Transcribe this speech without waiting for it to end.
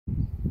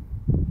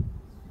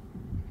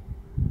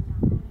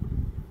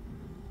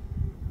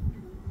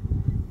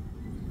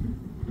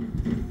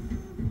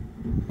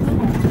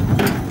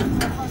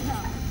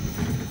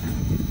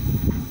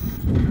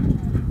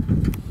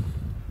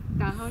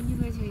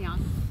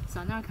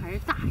蒜苔开始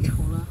大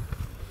抽了。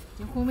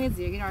这红梅自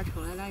己给这儿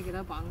抽来，来给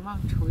她帮个忙，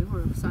抽一会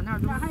儿，蒜苔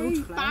都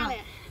出来了。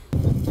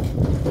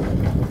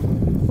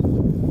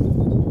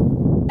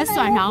这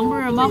蒜上不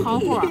是没好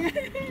活，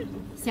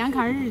先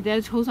开始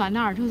得抽蒜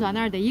苔，抽蒜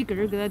苔得一根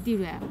儿给它递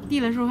出来，递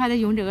的时候还得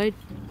用这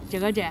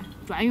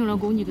专用的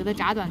工具给它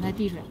扎断才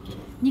递出来。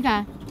你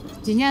看，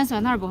今年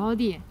蒜苔不好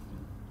递，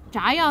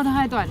扎药它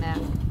还断呢。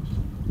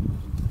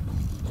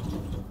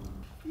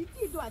一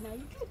地断的，一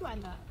地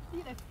断的，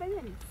你得分着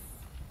你。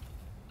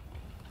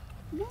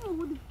那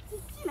我得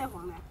急来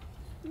慌了，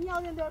你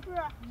要那点不是？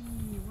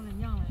咦，我的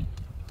娘嘞！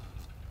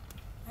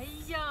哎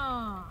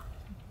呀！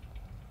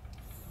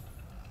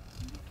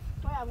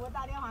我让我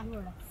打电话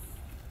说了，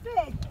别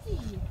急，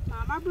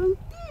慢慢不能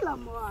地了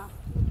么？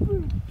不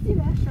是急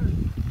的事儿。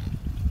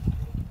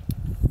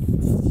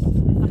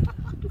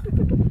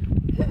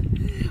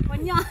我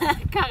娘，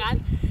看看，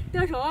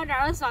等说我这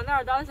儿蒜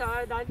苔当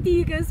第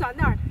一根蒜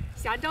苔，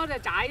先找这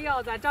扎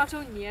药，再找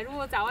手捏住，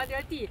再往这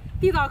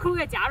递到口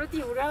给夹住，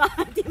递不准了，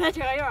递到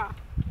这个样儿。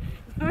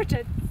你说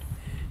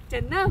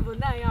真难不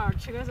难呀？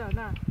吃个蒜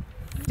苔，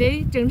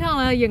这正常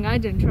的应该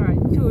真成，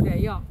你瞅这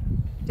药，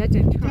这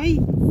真成。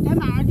这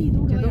哪儿地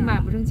都这都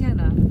卖不成钱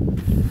了。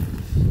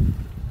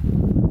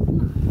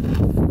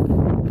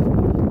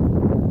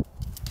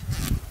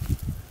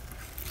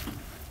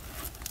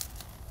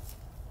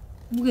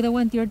我给它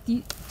往底儿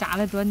扎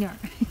了多点儿。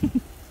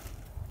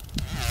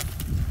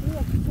你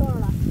也吃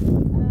了，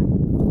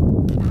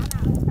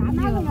扎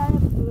哪个也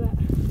不对，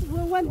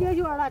我往底儿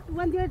了，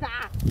往底儿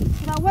扎，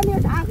给它往底儿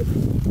扎，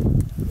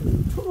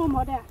抽着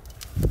没得。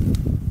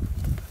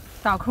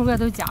到口个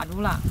都夹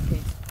住了，对。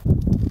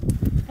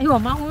哎呦，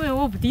马红梅，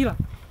我不抵了。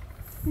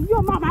你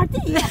要慢慢地。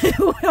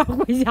我要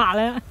回家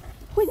了。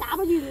回家吧，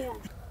兄弟，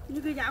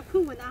你搁家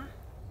困困呐。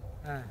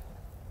哎。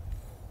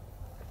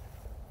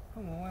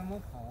困困我也没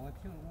跑，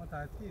我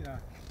在地了。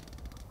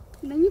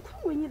那你困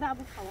困你咋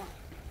不跑啊？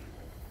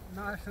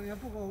那剩下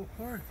不够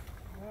捆儿，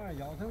我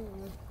腰疼，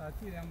我在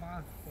地里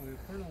把够一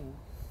捆儿弄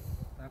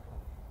再跑。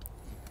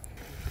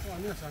哇，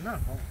那蒜苔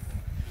好。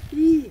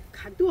咦，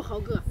看多好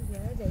个！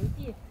这一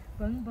地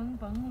蹦蹦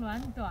蹦乱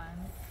断。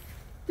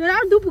这俩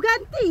都不敢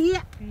地。哎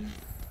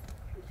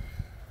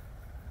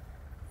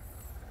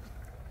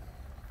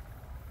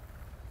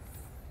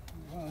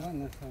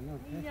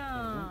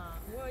呀，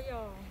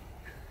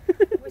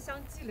我想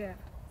急了。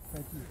快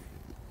急，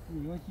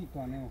你要急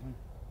断了我很。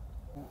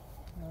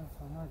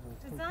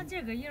这咋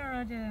这个样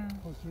啊？这。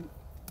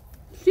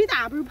水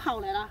大不是泡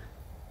来了？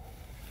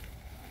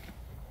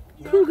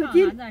扣个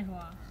紧再说。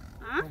啊？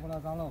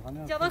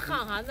叫他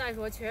看看再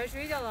说，缺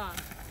水叫他。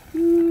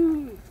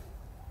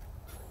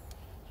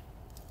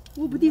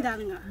我不地他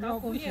那个。要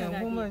不行，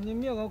我们你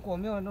明个过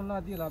明个能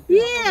拿地了，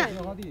别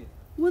好地。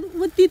我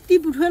地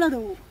不出来了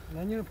都。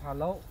那你是怕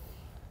老，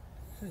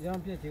实际上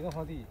别几个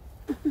好地，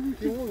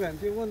第5根，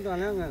第5断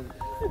2根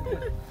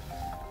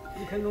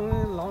，1分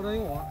钟捞着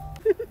有啊。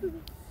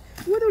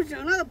我都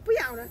扔了，不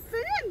要了，分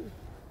人。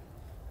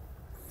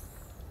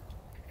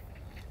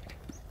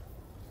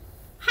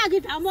还给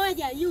张宝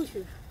建邮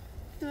去，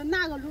都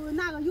拿个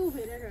邮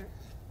费的事儿。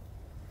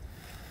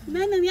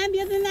那弄点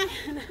别的来。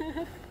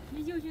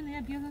你就去那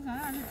些别的蒜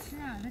苔，他吃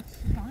啊，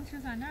光吃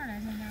蒜苔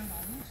来，现在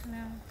熬猪吃了。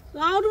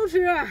熬猪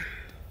吃，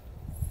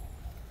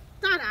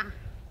咋的？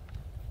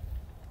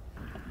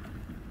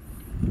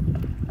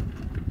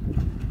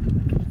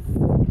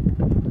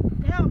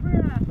这要不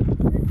是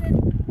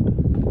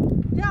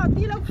这要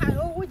抵了快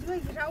了，我今个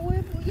衣裳我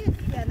也几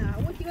点呢？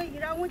我今个衣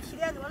裳我7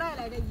点多来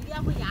了，这1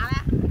点回家了。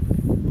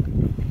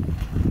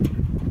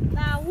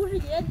那50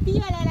斤抵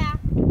下来了。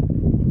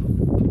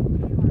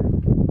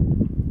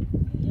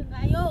应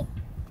该有。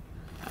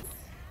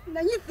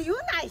那你自有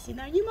耐心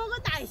呢？你没个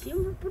耐心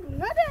不中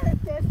啊！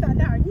这蒜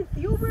苔，你自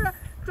有不是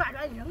转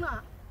扔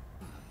啊？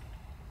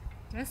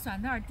这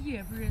蒜苔底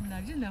下不是那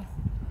人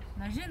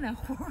的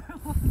活儿，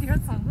往底儿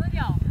蹭蹭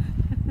掉。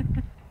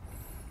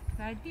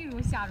在地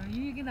上下着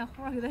雨，给那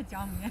活儿给它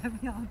浇灭，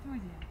不让出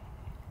去。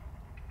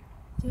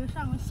这个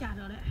上面下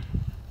着嘞。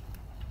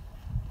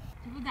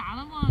这不大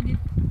了吗？给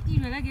递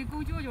出来给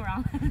狗嚼嚼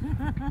上。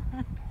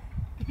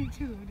给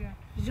瞅这。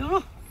扔，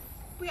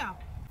不要，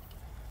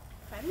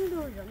反正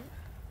都是扔。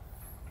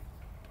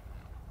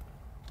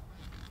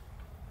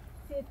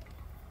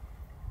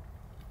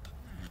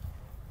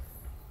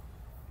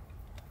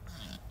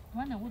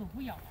短的我都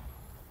不要，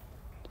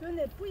短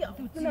的不要，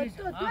短的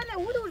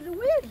我也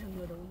扔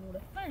过都有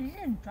的。反正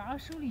人抓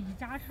手里一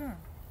扎成。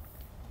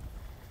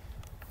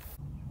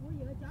我一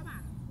个搅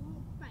把，我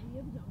半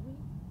夜不搅水。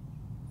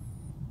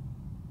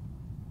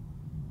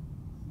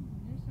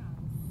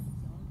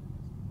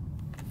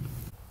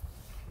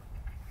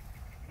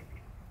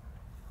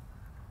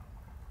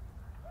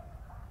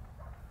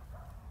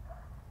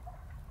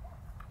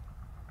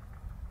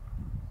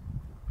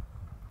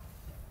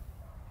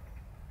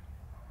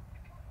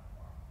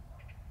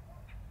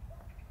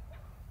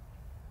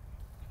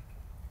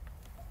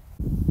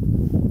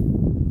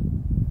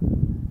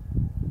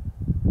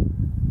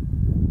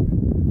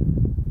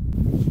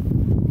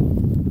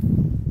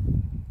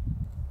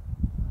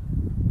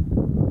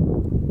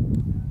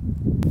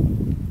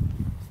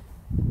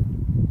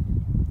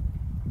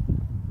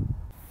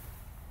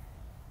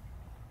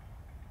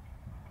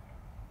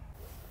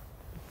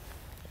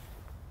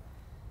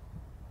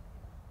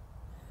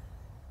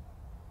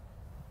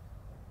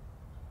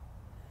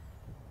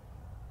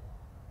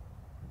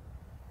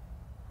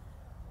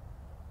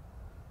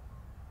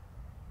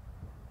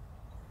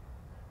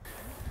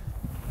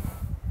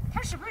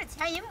是不是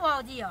前因不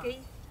好记啊？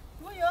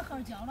我也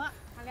喝交了。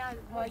他俩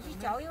我一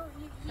交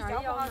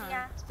不好记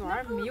啊。昨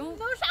儿没有。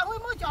那上回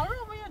没交时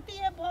候不就地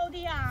也不好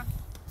地啊？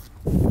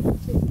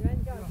这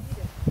原叫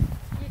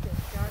一针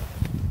线儿。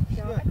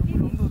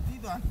扔到底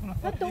端上了。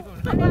他都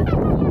他俩底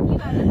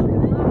端的都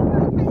扔了。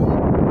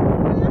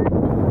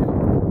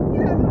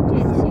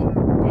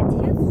这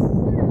铁粗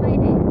的买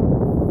的。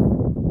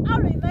二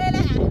瑞买的，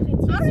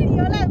二瑞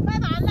要来买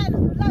吧，来给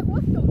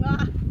我送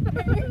了。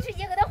人直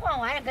接给他换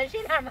完，跟谁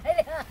那儿买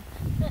的？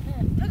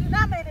他给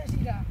哪买的谁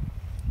的？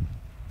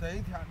这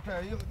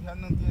有一天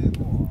能叠得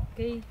过。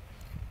给，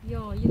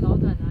哟，一捞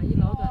断了，一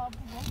捞断，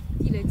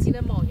地里积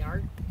了冒烟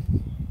儿。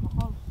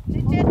好，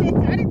这家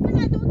里本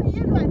来都那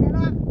些乱的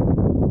了，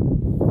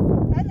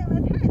咱弄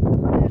的太多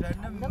了。这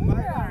买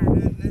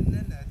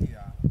那地啊？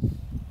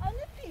啊，那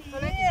地。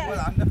我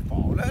让那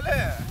包来嘞。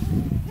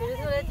这是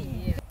他的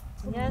地，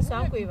今年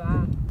算贵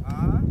吧？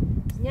啊？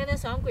今年的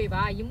算贵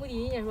吧？1亩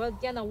地人家说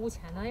点到5000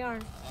那样。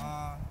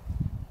啊。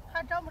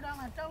还涨不涨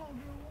了？涨了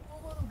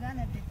我都干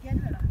那点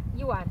出来了。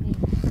1万。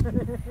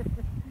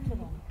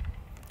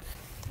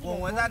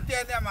问咱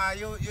点嘛，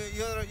有点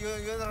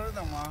儿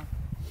弄吗？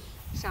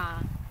啥？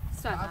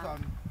算啥啥？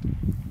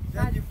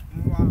点几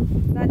亩吗？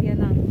咋点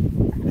呢？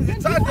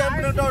咋点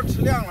不能找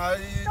吃粮了？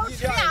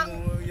一两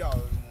亩要。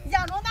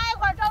养着哪一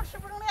块找吃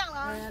不成粮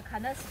了？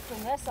看他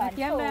种个蒜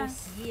臭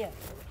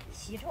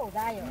稀臭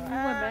咋样？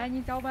问呗，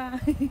你找呗，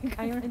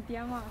看有人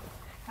点吗？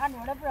俺这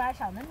的不让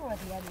上恁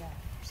这点的。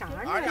上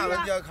哪俺家的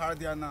就开始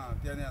点呢。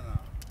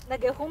那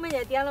给红梅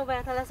家点了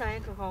呗，他的蒜也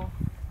可好，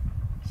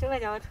省了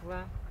叫他出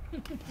啊。点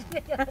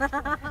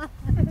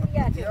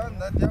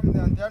那点不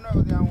点？点着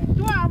不点我。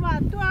多少吧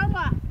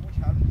？5000。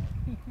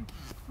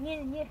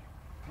你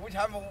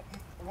5000不？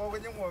我给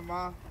你问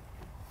吗？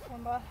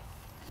问吧。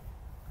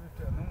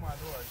这能卖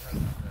多少钱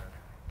呢？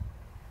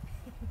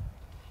这。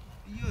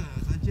哟，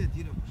咱这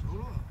地里不收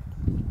了。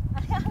哎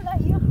呀，那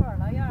一盒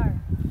了呀儿，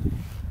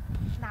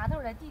那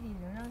头的地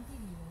扔，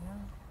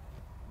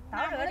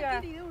到这个地儿，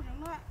地里都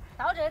扔了。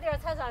到这个地儿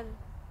才算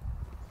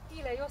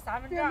地里有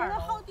2/3这没了。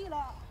好地了。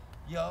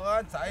要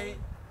俺再一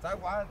想，再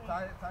往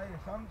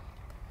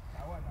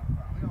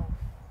那要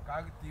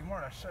干个地毛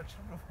的10尺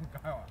都没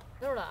干完。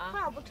够了啊！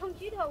他要不成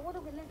几条，我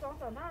都给恁装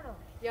蒜苔了。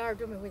燕儿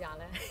准备回家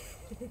了。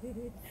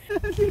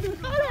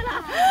好来了，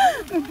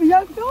不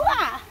要走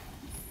了。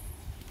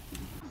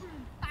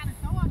大的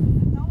小娃，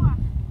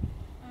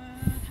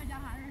他家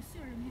还是媳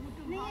妇没有正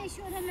好。那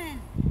学他们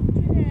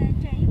觉得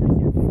这一个媳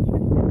妇挺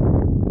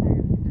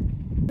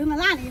挺。扔到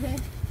哪里去？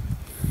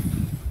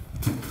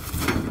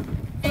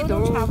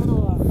都差不多。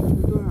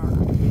有多少了？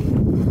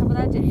还不咱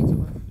这一揪，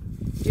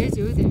这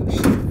揪这有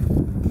10。